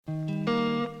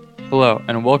Hello,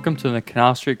 and welcome to the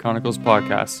Canal Street Chronicles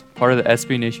podcast, part of the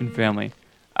SB Nation family.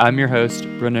 I'm your host,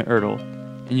 Brendan Ertl,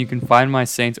 and you can find my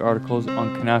Saints articles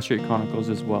on Canal Street Chronicles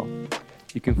as well.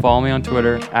 You can follow me on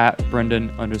Twitter at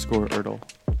Brendan_Ertl.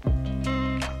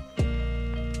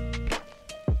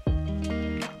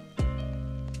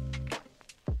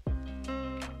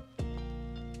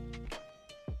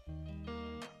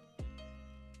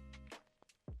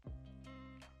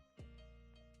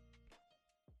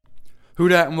 Who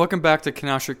dat, and welcome back to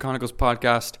Canal Street Chronicles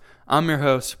podcast. I'm your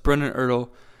host, Brendan Ertl.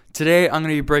 Today, I'm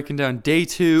going to be breaking down day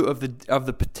 2 of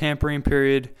the tampering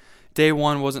period. Day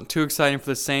 1 wasn't too exciting for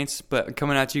the Saints, but I'm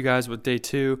coming at you guys with day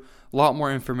 2. A lot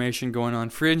more information going on.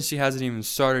 Free agency hasn't even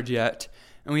started yet,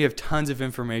 and we have tons of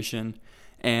information.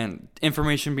 And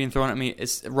information being thrown at me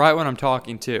is right when I'm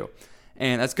talking too.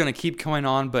 And that's going to keep coming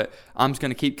on, but I'm just going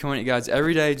to keep coming at you guys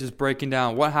every day, just breaking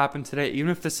down what happened today.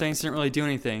 Even if the Saints didn't really do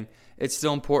anything, it's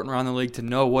still important around the league to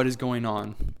know what is going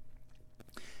on.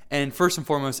 And first and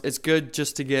foremost, it's good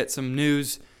just to get some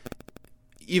news,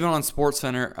 even on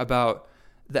SportsCenter, about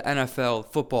the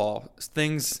NFL, football,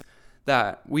 things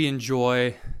that we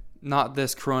enjoy, not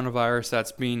this coronavirus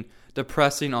that's been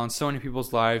depressing on so many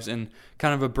people's lives and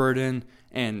kind of a burden.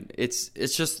 And it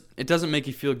doesn't make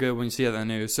you feel good when you see that in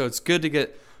the news. So it's good to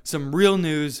get some real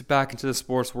news back into the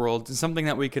sports world and something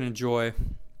that we can enjoy.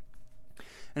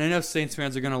 And I know Saints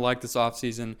fans are going to like this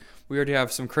offseason. We already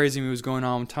have some crazy moves going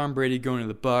on. Tom Brady going to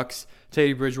the Bucks,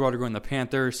 Teddy Bridgewater going to the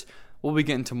Panthers. We'll be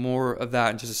getting to more of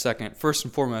that in just a second. First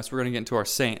and foremost, we're going to get into our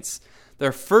Saints.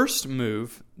 Their first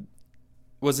move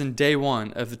was in day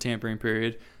 1 of the tampering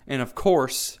period. And of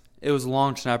course, it was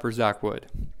long snapper Zach Wood.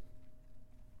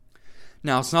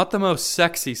 Now, it's not the most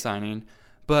sexy signing,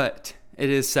 but it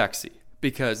is sexy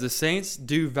because the Saints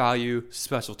do value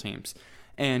special teams.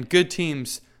 And good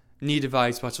teams need to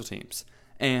value special teams.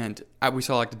 And we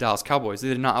saw like the Dallas Cowboys. They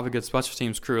did not have a good special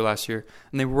teams crew last year,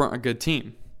 and they weren't a good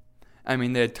team. I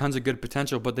mean, they had tons of good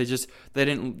potential, but they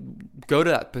didn't go to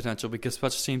that potential because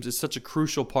special teams is such a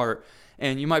crucial part.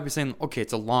 And you might be saying, okay,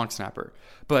 it's a long snapper.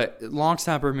 But long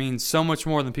snapper means so much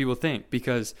more than people think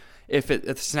because if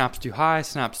the snap's too high,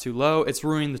 snaps too low, it's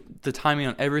ruining the timing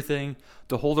on everything.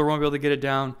 The holder won't be able to get it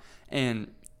down.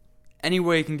 And any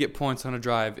way you can get points on a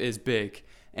drive is big.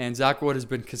 And Zach Wood has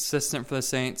been consistent for the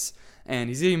Saints, and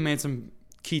he's even made some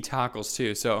key tackles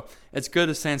too. So it's good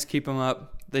the Saints keep him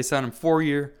up. They signed him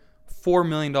 4-year, $4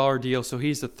 million deal, so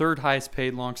he's the third highest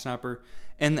paid long snapper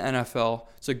in the NFL.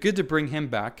 So good to bring him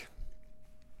back.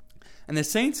 And the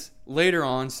Saints later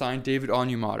on signed David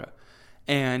Onyemata,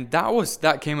 and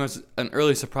that came as an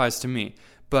early surprise to me.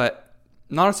 But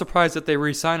not a surprise that they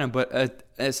re-signed him, but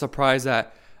a surprise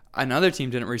that another team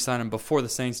didn't re-sign him before the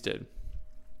Saints did.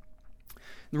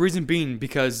 The reason being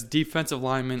because defensive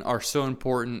linemen are so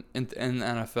important in the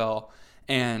NFL,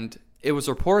 and it was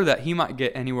reported that he might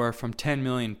get anywhere from $10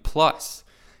 million plus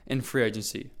in free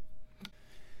agency.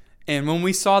 And when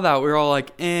we saw that, we were all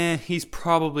like, he's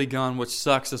probably gone, which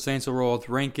sucks. The Saints will roll with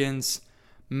Rankins,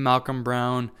 Malcolm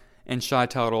Brown, and Shy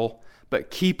Tuttle.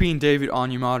 But keeping David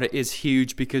Onyemata is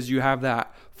huge because you have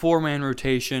that 4-man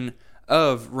rotation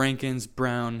of Rankins,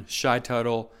 Brown, Shy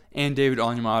Tuttle, and David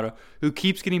Onyemata, who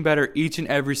keeps getting better each and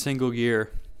every single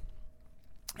year.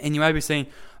 And you might be saying,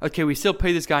 okay, we still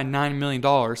pay this guy $9 million.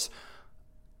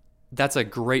 That's a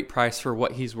great price for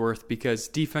what he's worth because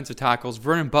defensive tackles,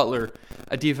 Vernon Butler,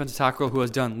 a defensive tackle who has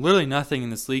done literally nothing in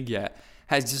this league yet,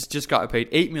 has just got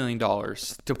paid $8 million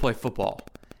to play football.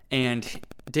 And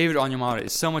David Onyemata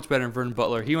is so much better than Vernon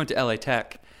Butler. He went to LA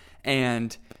Tech.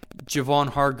 And Javon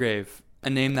Hargrave, a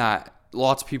name that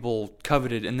lots of people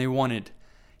coveted and they wanted,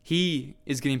 he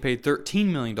is getting paid $13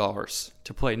 million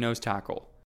to play nose tackle.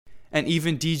 And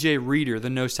even DJ Reader, the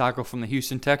nose tackle from the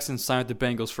Houston Texans, signed with the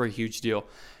Bengals for a huge deal.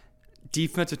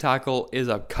 Defensive tackle is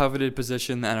a coveted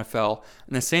position in the NFL,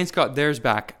 and the Saints got theirs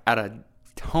back at a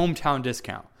hometown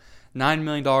discount. $9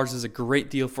 million is a great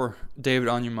deal for David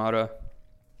Onyemata.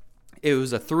 It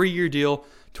was a 3-year deal,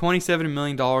 $27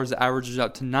 million. That averages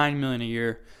out to $9 million a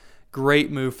year.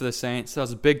 Great move for the Saints. That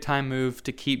was a big-time move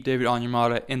to keep David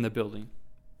Onyemata in the building.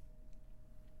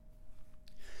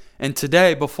 And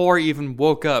today, before I even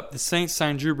woke up, the Saints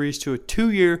signed Drew Brees to a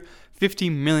 2-year,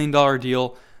 $50 million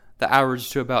deal that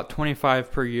averaged to about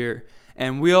 $25 per year.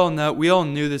 And we all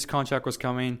knew this contract was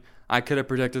coming. I could have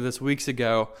predicted this weeks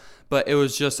ago, but it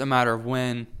was just a matter of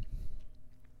when.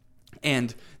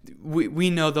 And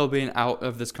we know there'll be an out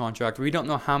of this contract. We don't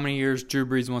know how many years Drew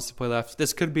Brees wants to play left.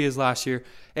 This could be his last year.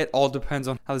 It all depends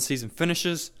on how the season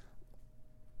finishes.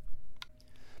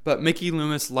 But Mickey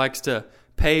Loomis likes to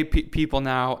pay people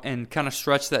now and kind of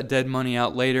stretch that dead money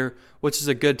out later, which is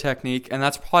a good technique. And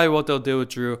that's probably what they'll do with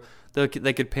Drew. They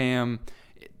could pay him.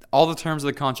 All the terms of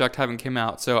the contract haven't came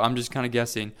out, so I'm just kind of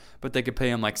guessing. But they could pay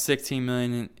him like $16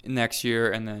 million next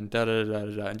year, and then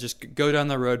and just go down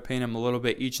the road paying him a little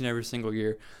bit each and every single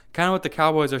year. Kind of what the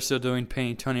Cowboys are still doing,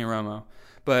 paying Tony Romo.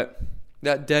 But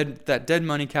that dead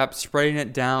money cap, spreading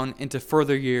it down into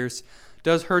further years,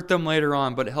 does hurt them later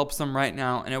on, but it helps them right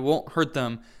now, and it won't hurt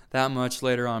them that much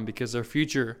later on because their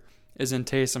future is in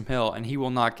Taysom Hill, and he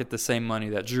will not get the same money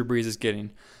that Drew Brees is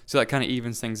getting. So that kind of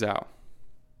evens things out.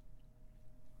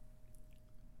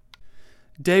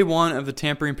 Day one of the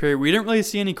tampering period, we didn't really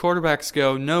see any quarterbacks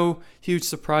go. No huge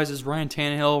surprises. Ryan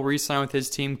Tannehill re-signed with his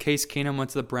team. Case Keenum went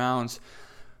to the Browns.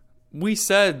 We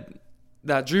said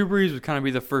that Drew Brees would kind of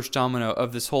be the first domino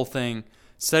of this whole thing,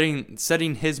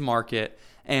 setting his market.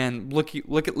 And look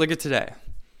at today.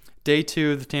 Day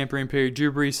two of the tampering period.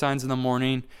 Drew Brees signs in the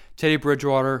morning. Teddy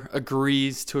Bridgewater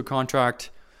agrees to a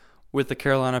contract with the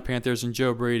Carolina Panthers and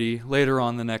Joe Brady. Later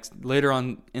on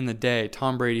in the day,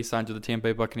 Tom Brady signs with the Tampa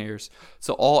Bay Buccaneers.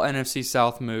 So all NFC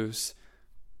South moves.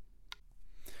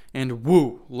 And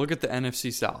woo, look at the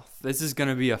NFC South. This is going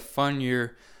to be a fun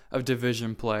year of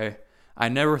division play. I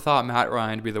never thought Matt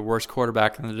Ryan to be the worst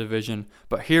quarterback in the division,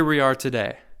 but here we are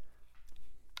today.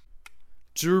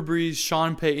 Drew Brees,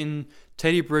 Sean Payton,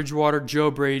 Teddy Bridgewater,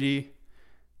 Joe Brady,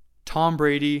 Tom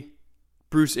Brady,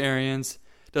 Bruce Arians.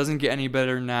 Doesn't get any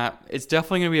better than that. It's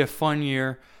definitely going to be a fun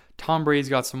year. Tom Brady's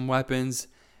got some weapons,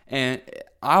 and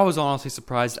I was honestly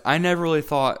surprised. I never really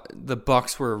thought the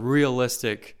Bucs were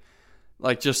realistic.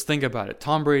 Like, just think about it.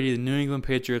 Tom Brady, the New England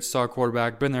Patriots star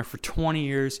quarterback, been there for 20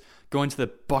 years, going to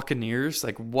the Buccaneers.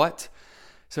 Like, what?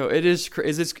 So it's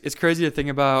crazy to think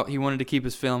about. He wanted to keep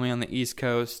his family on the East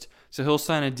Coast, so he'll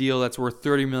sign a deal that's worth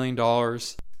 $30 million.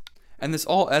 And this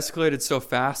all escalated so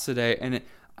fast today, and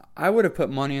I would have put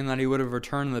money in that he would have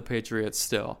returned to the Patriots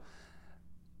still.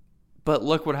 But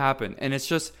look what happened. And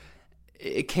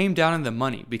it came down to the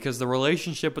money because the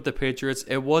relationship with the Patriots,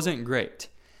 it wasn't great.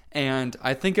 And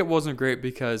I think it wasn't great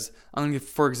because,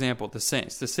 for example, the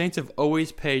Saints. The Saints have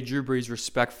always paid Drew Brees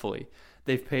respectfully.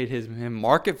 They've paid him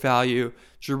market value.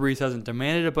 Drew Brees hasn't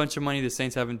demanded a bunch of money. The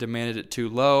Saints haven't demanded it too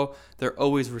low. They're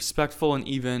always respectful, and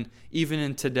even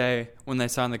in today when they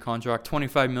signed the contract,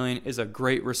 $25 million is a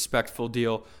great respectful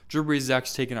deal. Drew Brees is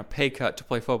actually taking a pay cut to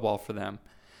play football for them,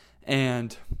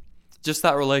 and just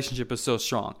that relationship is so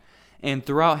strong. And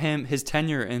throughout his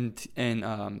tenure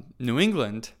in New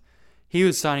England, he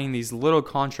was signing these little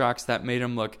contracts that made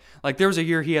him look like there was a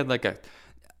year he had like a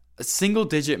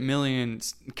single-digit million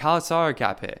salary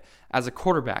cap hit as a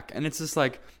quarterback. And it's just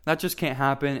like, that just can't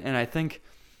happen. And I think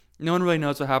no one really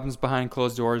knows what happens behind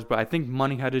closed doors, but I think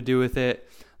money had to do with it.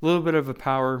 A little bit of a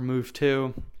power move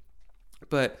too.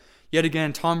 But yet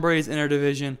again, Tom Brady's in our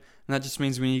division, and that just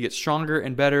means we need to get stronger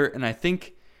and better. And I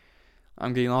think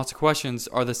I'm getting lots of questions.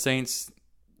 Are the Saints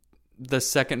the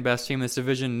second best team in this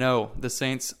division? No, the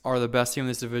Saints are the best team in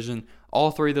this division.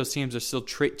 All three of those teams are still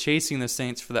chasing the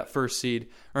Saints for that first seed.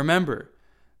 Remember,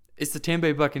 it's the Tampa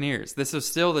Bay Buccaneers. This is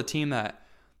still the team that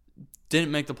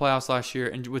didn't make the playoffs last year,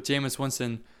 and with Jameis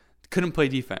Winston, couldn't play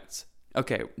defense.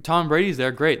 Okay, Tom Brady's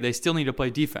there, great. They still need to play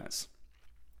defense.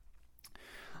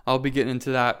 I'll be getting into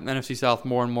that NFC South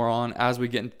more and more on as we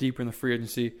get deeper in the free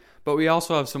agency. But we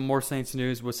also have some more Saints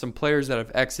news with some players that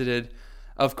have exited.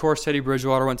 Of course, Teddy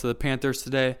Bridgewater went to the Panthers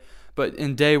today. But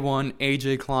in day one,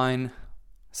 A.J. Klein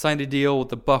signed a deal with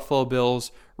the Buffalo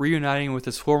Bills, reuniting with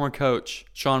his former coach,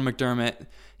 Sean McDermott.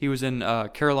 He was in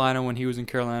Carolina when he was in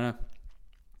Carolina.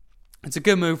 It's a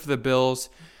good move for the Bills.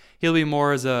 He'll be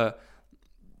more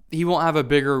he won't have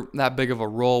that big of a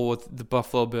role with the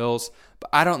Buffalo Bills. But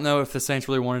I don't know if the Saints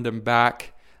really wanted him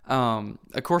back.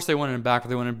 Of course they wanted him back, but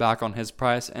they wanted him back on his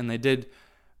price. And they did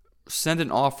send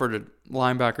an offer to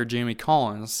linebacker Jamie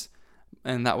Collins,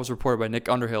 and that was reported by Nick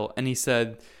Underhill. And he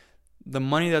said the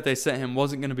money that they sent him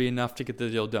wasn't going to be enough to get the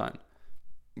deal done.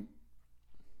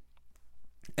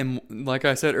 And like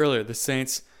I said earlier, the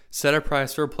Saints set a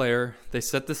price for a player, they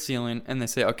set the ceiling, and they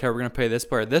say, okay, we're going to pay this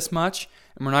player this much,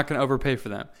 and we're not going to overpay for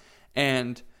them.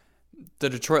 And the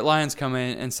Detroit Lions come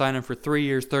in and sign him for 3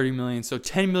 years, $30 million, so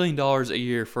 $10 million a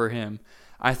year for him,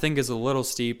 I think is a little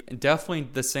steep. And definitely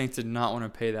the Saints did not want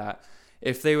to pay that.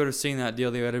 If they would have seen that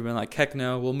deal, they would have been like, heck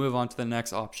no, we'll move on to the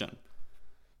next option.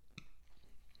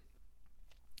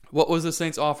 What was the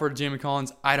Saints offer to Jamie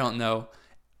Collins? I don't know.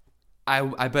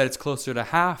 I bet it's closer to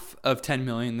half of $10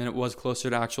 million than it was closer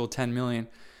to actual $10 million,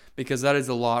 because that is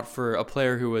a lot for a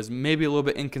player who was maybe a little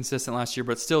bit inconsistent last year,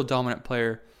 but still a dominant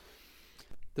player.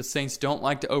 The Saints don't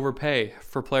like to overpay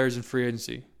for players in free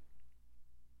agency.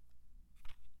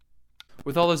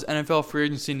 with all this NFL free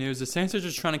agency news, the Saints are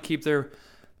just trying to keep their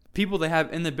people they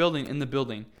have in the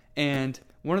building. And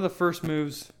one of the first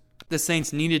moves the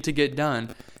Saints needed to get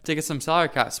done to get some salary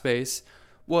cap space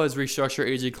was restructure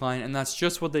A.J. Klein, and that's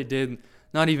just what they did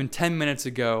not even 10 minutes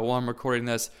ago while I'm recording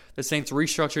this. The Saints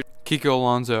restructured Kiko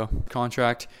Alonso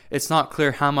contract. It's not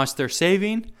clear how much they're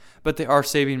saving, but they are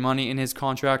saving money in his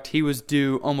contract. He was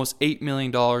due almost $8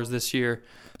 million this year.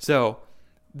 So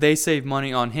they save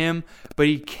money on him, but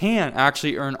he can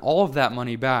actually earn all of that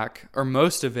money back, or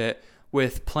most of it,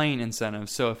 with playing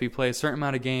incentives. So if he plays a certain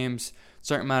amount of games,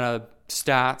 certain amount of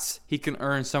stats, he can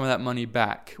earn some of that money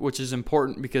back, which is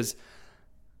important because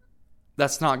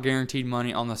that's not guaranteed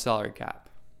money on the salary cap.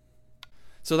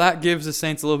 So that gives the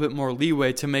Saints a little bit more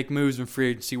leeway to make moves in free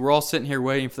agency. We're all sitting here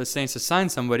waiting for the Saints to sign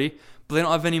somebody, but they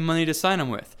don't have any money to sign them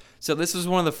with. So this is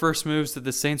one of the first moves that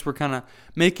the Saints were kind of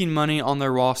making money on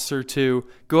their roster to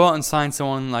go out and sign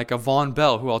someone like a Von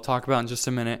Bell, who I'll talk about in just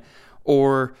a minute,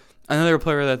 or another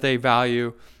player that they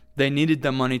value. They needed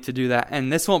the money to do that,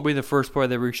 and this won't be the first player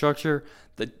they restructure.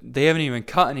 They haven't even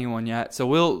cut anyone yet,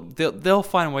 so they'll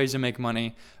find ways to make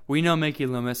money. We know Mickey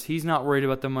Loomis. He's not worried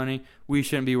about the money. We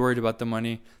shouldn't be worried about the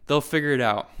money. They'll figure it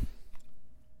out.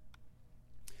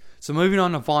 So moving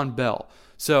on to Von Bell.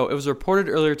 So it was reported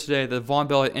earlier today that Von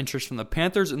Bell had interest from the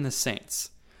Panthers and the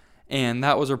Saints, and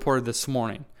that was reported this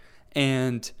morning.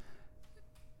 And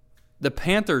the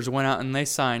Panthers went out and they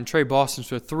signed Trey Boston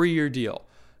to a 3-year deal.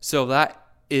 So that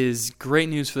is great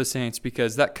news for the Saints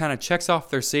because that kind of checks off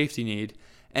their safety need,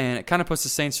 and it kind of puts the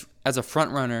Saints as a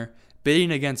front runner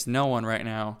bidding against no one right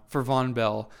now for Von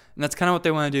Bell. And that's kind of what they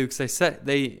want to do because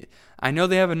I know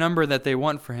they have a number that they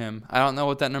want for him. I don't know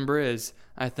what that number is.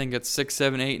 I think it's 6,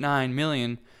 7, 8, 9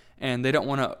 million, and they don't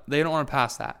want to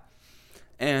pass that.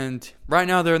 And right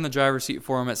now they're in the driver's seat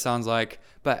for him, it sounds like.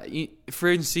 But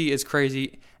free agency is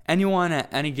crazy. Anyone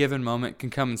at any given moment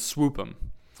can come and swoop him.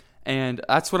 And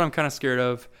that's what I'm kind of scared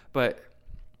of, but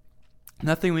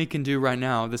nothing we can do right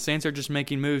now. The Saints are just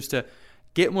making moves to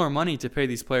get more money to pay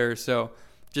these players. So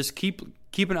just keep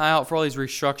an eye out for all these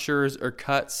restructures or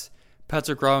cuts.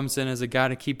 Patrick Robinson is a guy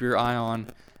to keep your eye on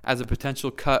as a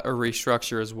potential cut or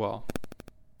restructure as well.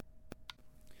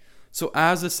 So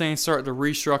as the Saints start to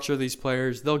restructure these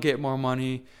players, they'll get more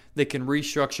money. They can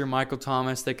restructure Michael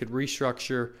Thomas. They could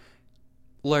restructure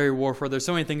Larry Warford. There's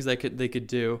so many things they could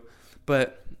do,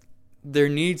 but their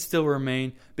needs still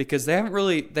remain because they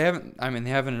haven't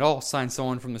at all signed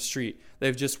someone from the street.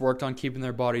 They've just worked on keeping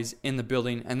their bodies in the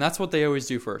building, and that's what they always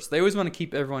do first. They always want to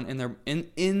keep everyone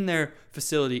in their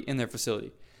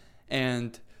facility.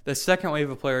 And the second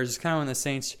wave of players is kind of when the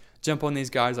Saints jump on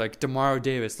these guys like Demario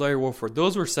Davis, Larry Warford.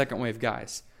 Those were second wave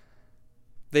guys.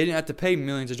 They didn't have to pay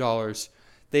millions of dollars.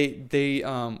 They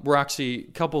were actually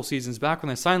a couple seasons back when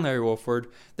they signed Larry Warford.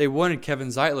 They wanted Kevin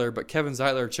Zeitler, but Kevin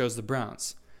Zeitler chose the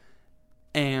Browns.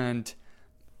 And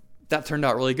that turned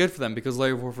out really good for them because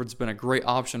Larry Warford's been a great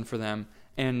option for them,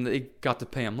 and they got to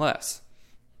pay him less.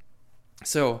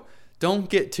 So don't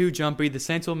get too jumpy. The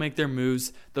Saints will make their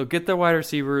moves. They'll get their wide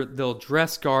receiver. They'll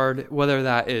dress guard, whether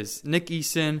that is Nick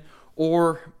Eason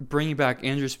or bringing back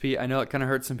Andrew Speed. I know it kind of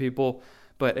hurts some people,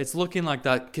 but it's looking like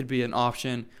that could be an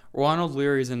option. Ronald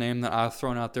Leary is a name that I've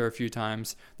thrown out there a few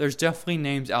times. There's definitely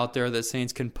names out there that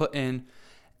Saints can put in.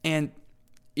 And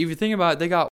if you think about it,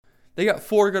 they got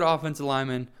 4 good offensive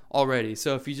linemen already.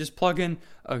 So if you just plug in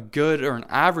a good or an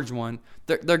average one,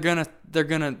 they're gonna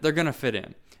fit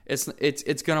in.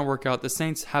 It's gonna work out. The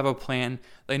Saints have a plan.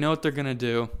 They know what they're gonna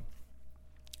do.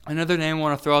 Another name I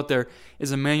want to throw out there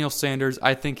is Emmanuel Sanders.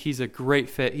 I think he's a great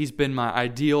fit. He's been my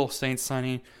ideal Saints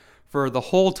signing for the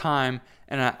whole time,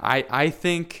 and I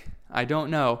think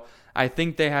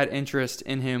they had interest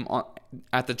in him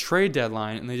at the trade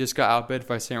deadline, and they just got outbid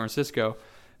by San Francisco.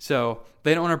 So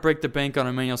they don't want to break the bank on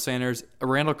Emmanuel Sanders.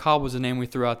 Randall Cobb was a name we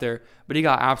threw out there, but he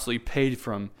got absolutely paid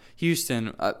from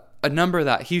Houston, a number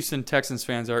that Houston Texans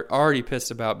fans are already pissed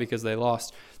about because they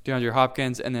lost DeAndre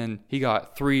Hopkins, and then he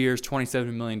got 3 years,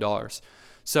 $27 million.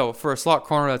 So for a slot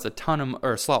corner,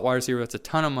 or a slot wide receiver, that's a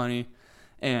ton of money.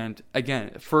 And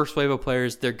again, first wave of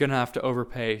players, they're going to have to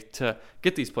overpay to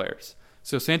get these players.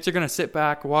 So Saints are going to sit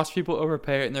back, watch people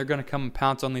overpay, and they're going to come and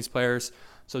pounce on these players.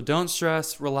 So don't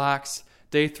stress, relax.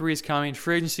 Day 3 is coming.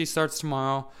 Free agency starts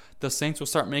tomorrow. The Saints will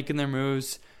start making their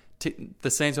moves.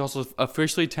 The Saints also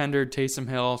officially tendered Taysom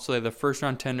Hill, so they have the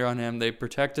first-round tender on him. They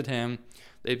protected him.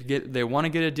 They want to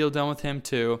get a deal done with him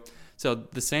too. So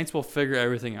the Saints will figure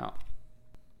everything out.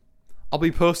 I'll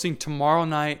be posting tomorrow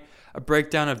night a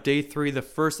breakdown of Day 3, the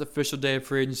first official day of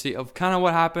free agency, of kind of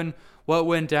what happened, what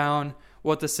went down,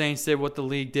 what the Saints did, what the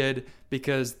league did,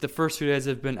 because the first few days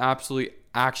have been absolutely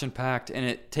action-packed, and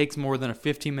it takes more than a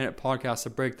 15-minute podcast to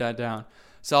break that down.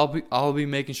 So I'll be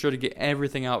making sure to get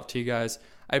everything out to you guys.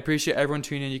 I appreciate everyone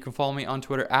tuning in. You can follow me on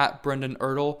Twitter at Brendan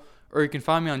Ertl, or you can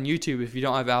find me on YouTube if you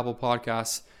don't have Apple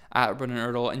Podcasts at Brendan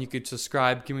Ertl, and you could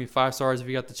subscribe. Give me 5 stars if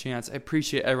you got the chance. I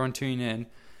appreciate everyone tuning in.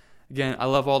 Again, I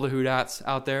love all the Hoodats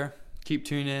out there. Keep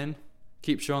tuning in.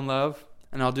 Keep showing love,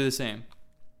 and I'll do the same.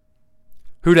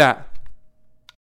 Hoodat.